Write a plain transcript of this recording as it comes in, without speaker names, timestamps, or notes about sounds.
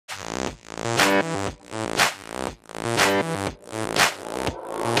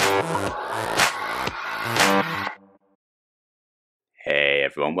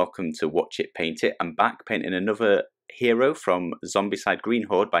everyone, welcome to Watch It Paint It. I'm back painting another hero from Zombicide Green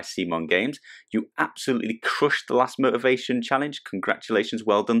Horde by CMON Games. You absolutely crushed the last motivation challenge. Congratulations,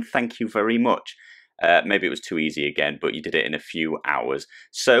 well done, thank you very much. Maybe it was too easy again, but you did it in a few hours.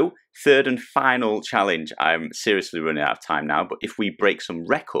 So, third and final challenge. I'm seriously running out of time now, but if we break some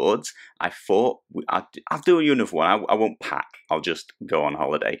records, I thought I'll do you another one. I won't pack, I'll just go on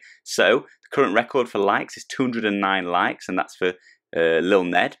holiday. So, the current record for likes is 209 likes, and that's for Lil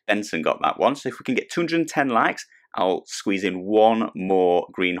Ned. Benson got that one. So if we can get 210 likes, I'll squeeze in one more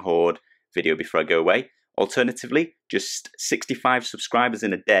Green Horde video before I go away. Alternatively, just 65 subscribers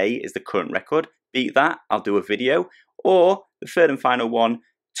in a day is the current record. Beat that, I'll do a video. Or the third and final one,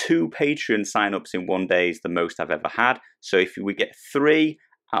 2 Patreon sign-ups in one day is the most I've ever had. So if we get 3,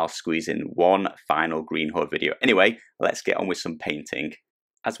 I'll squeeze in one final Green Horde video. Anyway, let's get on with some painting.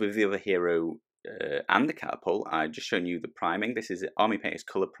 As with the other hero and the catapult, I've just shown you the priming. This is Army Painter's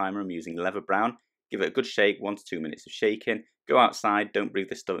colour primer. I'm using Leather Brown. Give it a good shake, 1 to 2 minutes of shaking. Go outside, don't breathe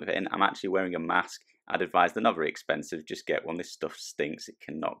this stuff in. I'm actually wearing a mask. I'd advise they're not very expensive. Just get one. This stuff stinks. It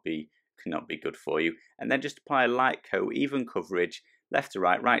cannot be good for you. And then just apply a light coat, even coverage, left to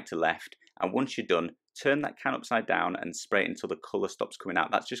right, right to left. And once you're done, turn that can upside down and spray it until the colour stops coming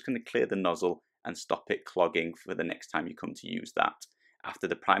out. That's just going to clear the nozzle and stop it clogging for the next time you come to use that. After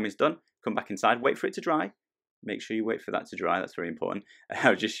the primer is done, come back inside, wait for it to dry. Make sure you wait for that to dry, that's very important. I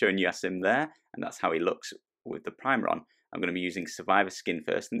was just showing you Asim there, and that's how he looks with the primer on. I'm going to be using Survivor Skin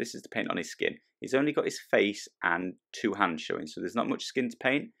first, and this is the paint on his skin. He's only got his face and 2 hands showing, so there's not much skin to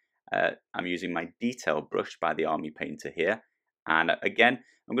paint. I'm using my detail brush by the Army Painter here. And again,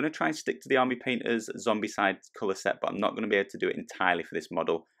 I'm going to try and stick to the Army Painter's Zombicide colour set, but I'm not going to be able to do it entirely for this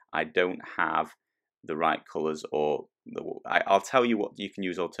model. I don't have the right colours, or I'll tell you what you can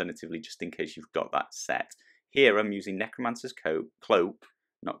use alternatively just in case you've got that set. Here I'm using Necromancer's Cloak,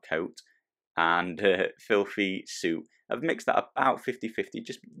 not coat, and Filthy Suit. I've mixed that about 50-50,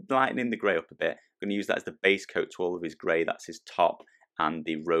 just lightening the grey up a bit. I'm going to use that as the base coat to all of his grey. That's his top and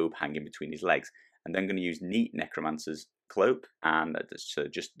the robe hanging between his legs. And then I'm going to use Neat Necromancer's Cloak and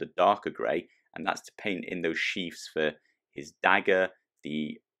just the darker grey, and that's to paint in those sheaths for his dagger,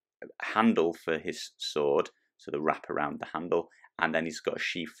 the handle for his sword, so the wrap around the handle, and then he's got a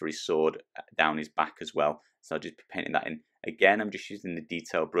sheath for his sword down his back as well. So I'll just be painting that in. Again, I'm just using the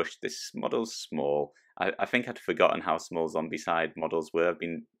detail brush. This model's small. I think I'd forgotten how small Zombicide models were. I've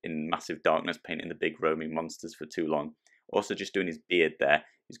been in massive darkness painting the big roaming monsters for too long. Also just doing his beard there.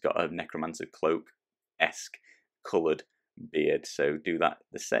 He's got a Necromancer Cloak-esque coloured beard, so do that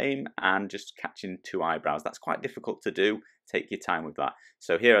the same, and just catching 2 eyebrows. That's quite difficult to do. Take your time with that.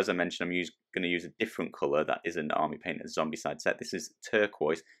 So here, as I mentioned, I'm going to use a different colour that is an Army Painter's Zombicide set. This is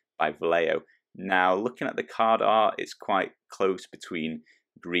Turquoise by Vallejo. Now, looking at the card art, it's quite close between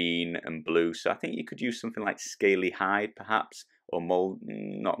green and blue, so I think you could use something like Scaly Hide, perhaps, or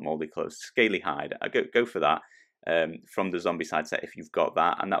not Mouldy Clothes, Scaly Hide. I go for that from the Zombicide set if you've got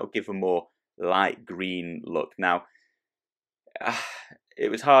that, and that will give a more light green look. Now, it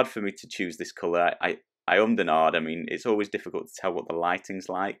was hard for me to choose this colour. I ummed and ahed. I mean, it's always difficult to tell what the lighting's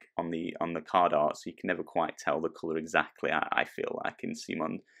like on the card art, so you can never quite tell the colour exactly. I feel like in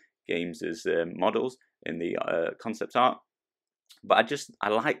CMON Games' models in the concept art. But I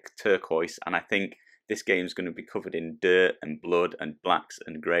like turquoise, and I think this game's going to be covered in dirt and blood and blacks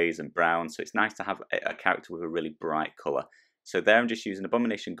and greys and browns, so it's nice to have a character with a really bright colour. So there I'm just using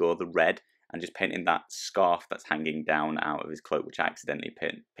Abomination Gore, the red, and just painting that scarf that's hanging down out of his cloak, which I accidentally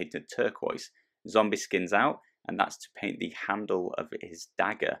painted turquoise. Zombie Skin's out, and that's to paint the handle of his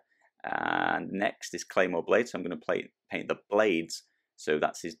dagger. And next is Claymore Blade, so I'm going to paint the blades. So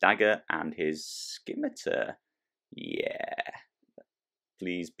that's his dagger and his scimitar. Yeah,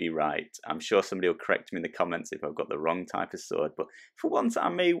 please be right. I'm sure somebody will correct me in the comments if I've got the wrong type of sword, but for once I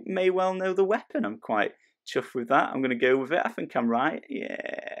may well know the weapon. I'm quite chuffed with that. I'm going to go with it. I think I'm right.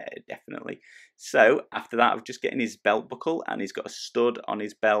 Yeah, definitely. So after that, I'm just getting his belt buckle, and he's got a stud on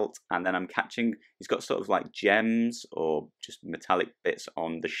his belt, and then I'm catching, he's got sort of like gems or just metallic bits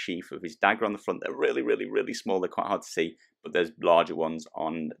on the sheath of his dagger on the front. They're really, really, really small. They're quite hard to see, but there's larger ones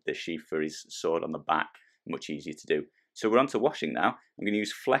on the sheath for his sword on the back. Much easier to do. So we're on to washing now. I'm going to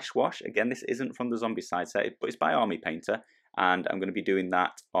use Flesh Wash. Again, this isn't from the Zombicide set, but it's by Army Painter, and I'm going to be doing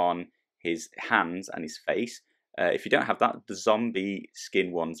that on his hands and his face. If you don't have that, the zombie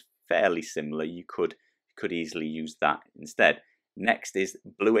skin one's fairly similar. You could easily use that instead. Next is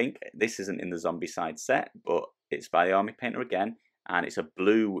blue ink. This isn't in the Zombicide set, but it's by the Army Painter again, and it's a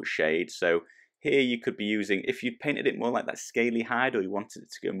blue shade. So here you could be using, if you painted it more like that Scaly Hide, or you wanted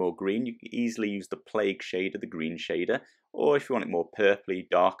it to go more green, you could easily use the Plague shader, the green shader, or if you want it more purpley,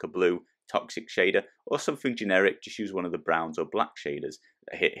 darker blue, toxic shader, or something generic, just use one of the browns or black shaders.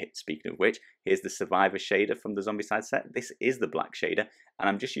 Speaking of which, here's the Survivor shader from the Zombicide set. This is the black shader, and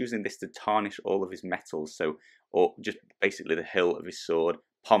I'm just using this to tarnish all of his metals, so, or just basically the hilt of his sword,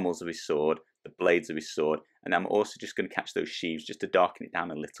 pommels of his sword, the blades of his sword, and I'm also just going to catch those sheaves just to darken it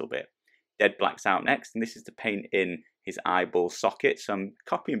down a little bit. Dead Black's out next, and this is to paint in his eyeball socket. So I'm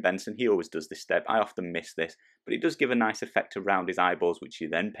copying Benson, he always does this step. I often miss this, but it does give a nice effect around his eyeballs, which you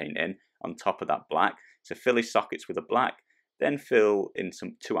then paint in on top of that black. So fill his sockets with a black, then fill in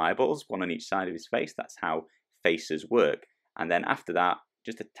some 2 eyeballs, one on each side of his face. That's how faces work. And then after that,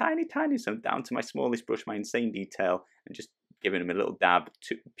 just a tiny, so down to my smallest brush, my Insane Detail, and just giving him a little dab,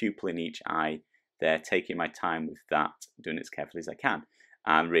 pupil in each eye there, taking my time with that, doing it as carefully as I can.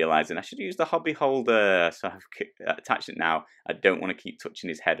 And realising I should use the hobby holder, so I've attached it now. I don't want to keep touching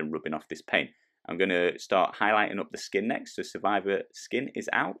his head and rubbing off this paint. I'm going to start highlighting up the skin next, so Survivor skin is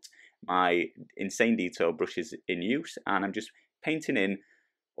out. My Insane Detail brush is in use, and I'm just painting in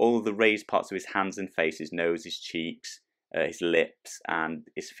all of the raised parts of his hands and face, his nose, his cheeks, his lips, and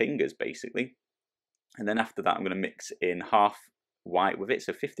his fingers, basically. And then after that, I'm going to mix in half white with it,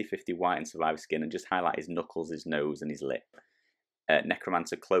 so 50-50 white and Survivor skin, and just highlight his knuckles, his nose, and his lip.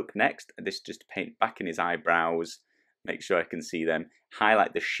 Necromancer Cloak next. This just to paint back in his eyebrows, make sure I can see them.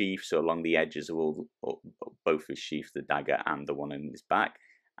 Highlight the sheath, so along the edges of both his sheaths, the dagger and the one in his back.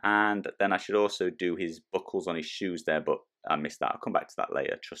 And then I should also do his buckles on his shoes there, but I missed that. I'll come back to that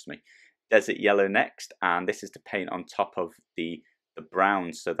later, trust me. Desert Yellow next, and this is to paint on top of the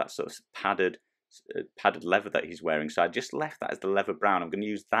brown, so that sort of padded leather that he's wearing. So I just left that as the leather brown. I'm going to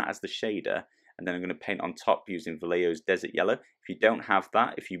use that as the shader, and then I'm going to paint on top using Vallejo's Desert Yellow. If you don't have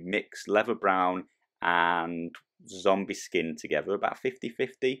that, if you mix leather brown and zombie skin together, about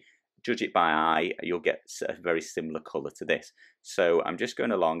 50-50, judge it by eye, you'll get a very similar colour to this. So I'm just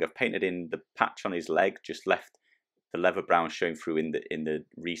going along. I've painted in the patch on his leg, just left the leather brown showing through in the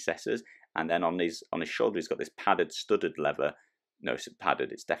recesses, and then on his shoulder he's got this padded studded leather. No, it's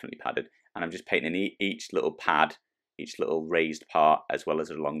padded, it's definitely padded. And I'm just painting each little pad, each little raised part, as well as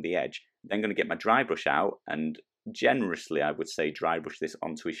along the edge. Then I'm going to get my dry brush out, and generously I would say dry brush this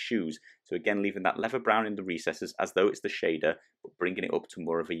onto his shoes. So again, leaving that leather brown in the recesses as though it's the shader, but bringing it up to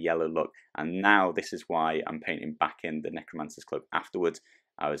more of a yellow look. And now this is why I'm painting back in the Necromancer's Cloak afterwards.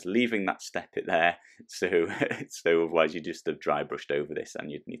 I was leaving that step there, so otherwise you just have dry brushed over this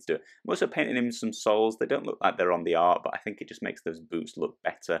and you'd need to do it. I'm also painting in some soles. They don't look like they're on the art, but I think it just makes those boots look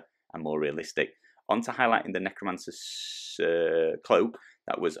better and more realistic. On to highlighting the Necromancer's cloak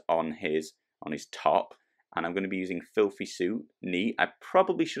that was on his top, and I'm going to be using Filthy Suit, neat. I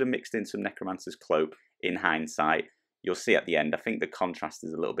probably should have mixed in some Necromancer's Cloak in hindsight. You'll see at the end, I think the contrast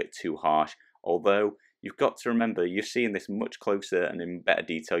is a little bit too harsh, although you've got to remember, you're seeing this much closer and in better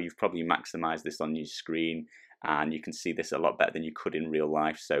detail. You've probably maximized this on your screen, and you can see this a lot better than you could in real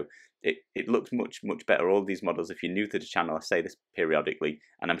life. So it looks much better. All these models, if you're new to the channel, I say this periodically,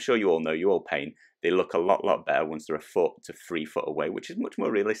 and I'm sure you all know, you all paint, they look a lot better once they're 1 foot to 3 foot away, which is much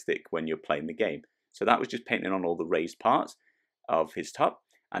more realistic when you're playing the game. So that was just painting on all the raised parts of his top.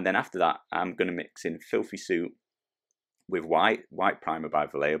 And then after that, I'm going to mix in Filthy Suit with white primer by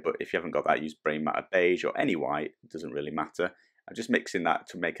Vallejo, but if you haven't got that, use Brain Matter Beige or any white, it doesn't really matter. I'm just mixing that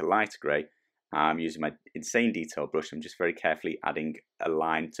to make a lighter grey. I'm using my Insane Detail brush. I'm just very carefully adding a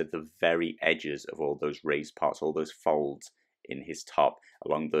line to the very edges of all those raised parts, all those folds in his top,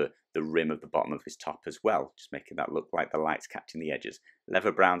 along the rim of the bottom of his top as well, just making that look like the light's catching the edges.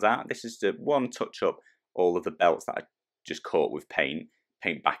 Leather brown's out. This is the one touch up all of the belts that I just caught with paint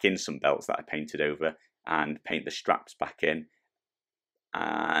back in some belts that I painted over, and paint the straps back in,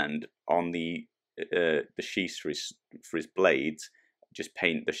 and on the sheaths for his blades, just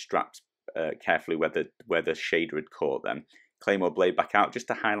paint the straps carefully where the shader had caught them. Claymore blade back out just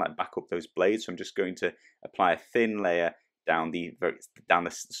to highlight back up those blades. So I'm just going to apply a thin layer down the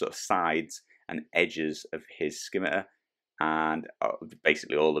sort of sides and edges of his scimitar, and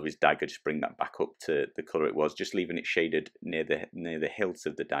basically all of his dagger, just bring that back up to the colour it was, just leaving it shaded near the hilt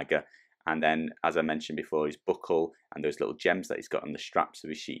of the dagger. And then, as I mentioned before, his buckle and those little gems that he's got on the straps of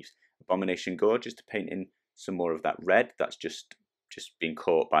his sheaths. Abomination Gore, just to paint in some more of that red that's just been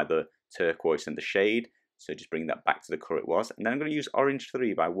caught by the turquoise and the shade. So just bring that back to the colour it was. And then I'm going to use Orange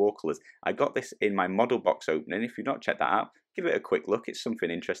 3 by Watercolours. I got this in my model box opening. If you've not checked that out, give it a quick look. It's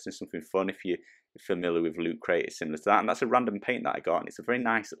something interesting, something fun. If you're familiar with Loot Crate, it's similar to that. And that's a random paint that I got, and it's a very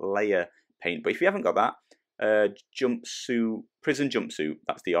nice layer paint. But if you haven't got that, Prison Jumpsuit,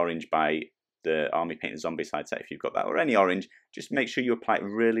 that's the orange by the Army Painted Zombicide set. If you've got that, or any orange, just make sure you apply it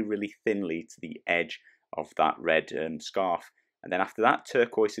really thinly to the edge of that red scarf. And then after that,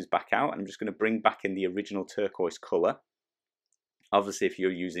 turquoise is back out. I'm just going to bring back in the original turquoise colour. Obviously, if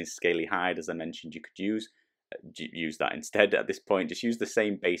you're using scaly hide, as I mentioned, you could use that instead at this point. Just use the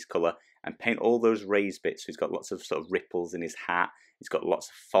same base colour and paint all those raised bits. So he's got lots of sort of ripples in his hat. He's got lots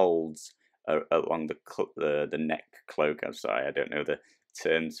of folds along the neck cloak. I'm sorry, I don't know the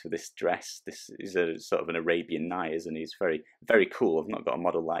terms for this dress. This is a sort of an Arabian Night, isn't he? It's very, very cool. I've not got a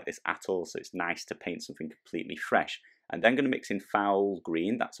model like this at all, so it's nice to paint something completely fresh. And then going to mix in foul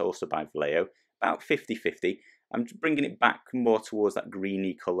green. That's also by Vallejo, about 50-50. I'm bringing it back more towards that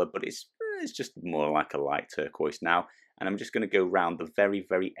greeny colour, but it's just more like a light turquoise now. And I'm just going to go around the very,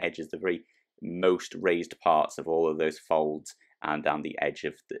 very edges, the very most raised parts of all of those folds, and down the edge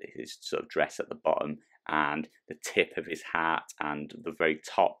of his sort of dress at the bottom, and the tip of his hat, and the very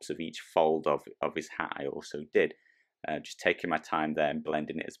tops of each fold of his hat I also did. Just taking my time there and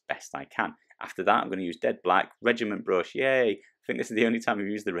blending it as best I can. After that, I'm going to use dead black, regiment brush, yay! I think this is the only time I've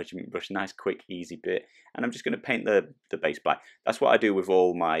used the regiment brush, nice, quick, easy bit. And I'm just going to paint the base black. That's what I do with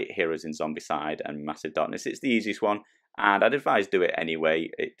all my heroes in Zombicide and Massive Darkness. It's the easiest one, and I'd advise do it anyway.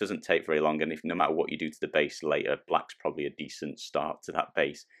 It doesn't take very long, and if no matter what you do to the base later, black's probably a decent start to that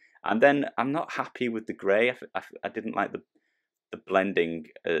base. And then I'm not happy with the grey. I didn't like the blending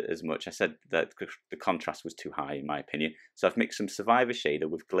as much. I said that the contrast was too high in my opinion. So I've mixed some Survivor shader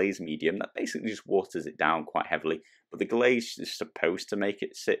with glaze medium. That basically just waters it down quite heavily. But the glaze is supposed to make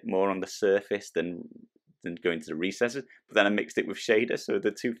it sit more on the surface than go into the recesses. But then I mixed it with shader, so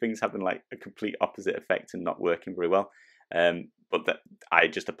the two things having like a complete opposite effect and not working very well. But I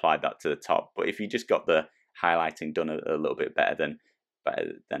just applied that to the top. But if you just got the highlighting done a little bit better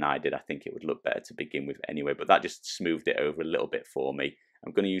than I did, I think it would look better to begin with anyway, but that just smoothed it over a little bit for me.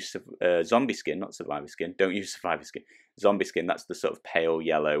 I'm going to use zombie skin, not survivor skin. Don't use survivor skin. Zombie skin, that's the sort of pale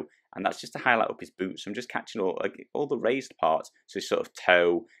yellow, and that's just to highlight up his boots. I'm just catching all the raised parts, so his sort of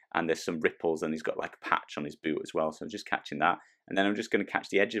toe, and there's some ripples, and he's got like a patch on his boot as well, so I'm just catching that. And then I'm just going to catch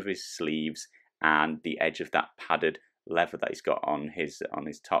the edge of his sleeves and the edge of that padded leather that he's got on his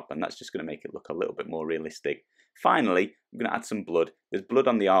top, and that's just going to make it look a little bit more realistic. Finally, I'm going to add some blood. There's blood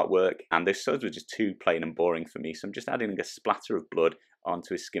on the artwork, and those swords were just too plain and boring for me, so I'm just adding a splatter of blood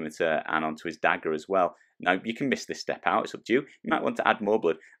onto his scimitar and onto his dagger as well. Now, you can miss this step out, it's up to you. You might want to add more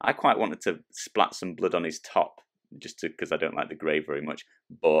blood. I quite wanted to splat some blood on his top, just because I don't like the grey very much,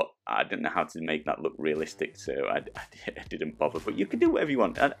 but I didn't know how to make that look realistic, so I didn't bother. But you can do whatever you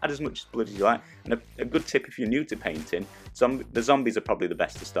want, add as much blood as you like. And a good tip if you're new to painting, the zombies are probably the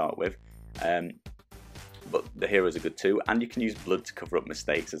best to start with, but the heroes are good too, and you can use blood to cover up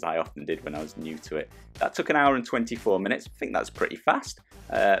mistakes, as I often did when I was new to it. That took 1 hour and 24 minutes, I think that's pretty fast.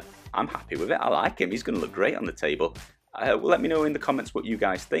 I'm happy with it, I like him, he's going to look great on the table. Well, let me know in the comments what you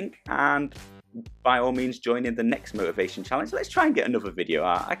guys think, and by all means join in the next motivation challenge. Let's try and get another video.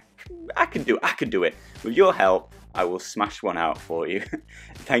 I can do it. With your help, I will smash one out for you.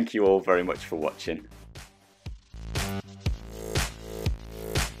 Thank you all very much for watching.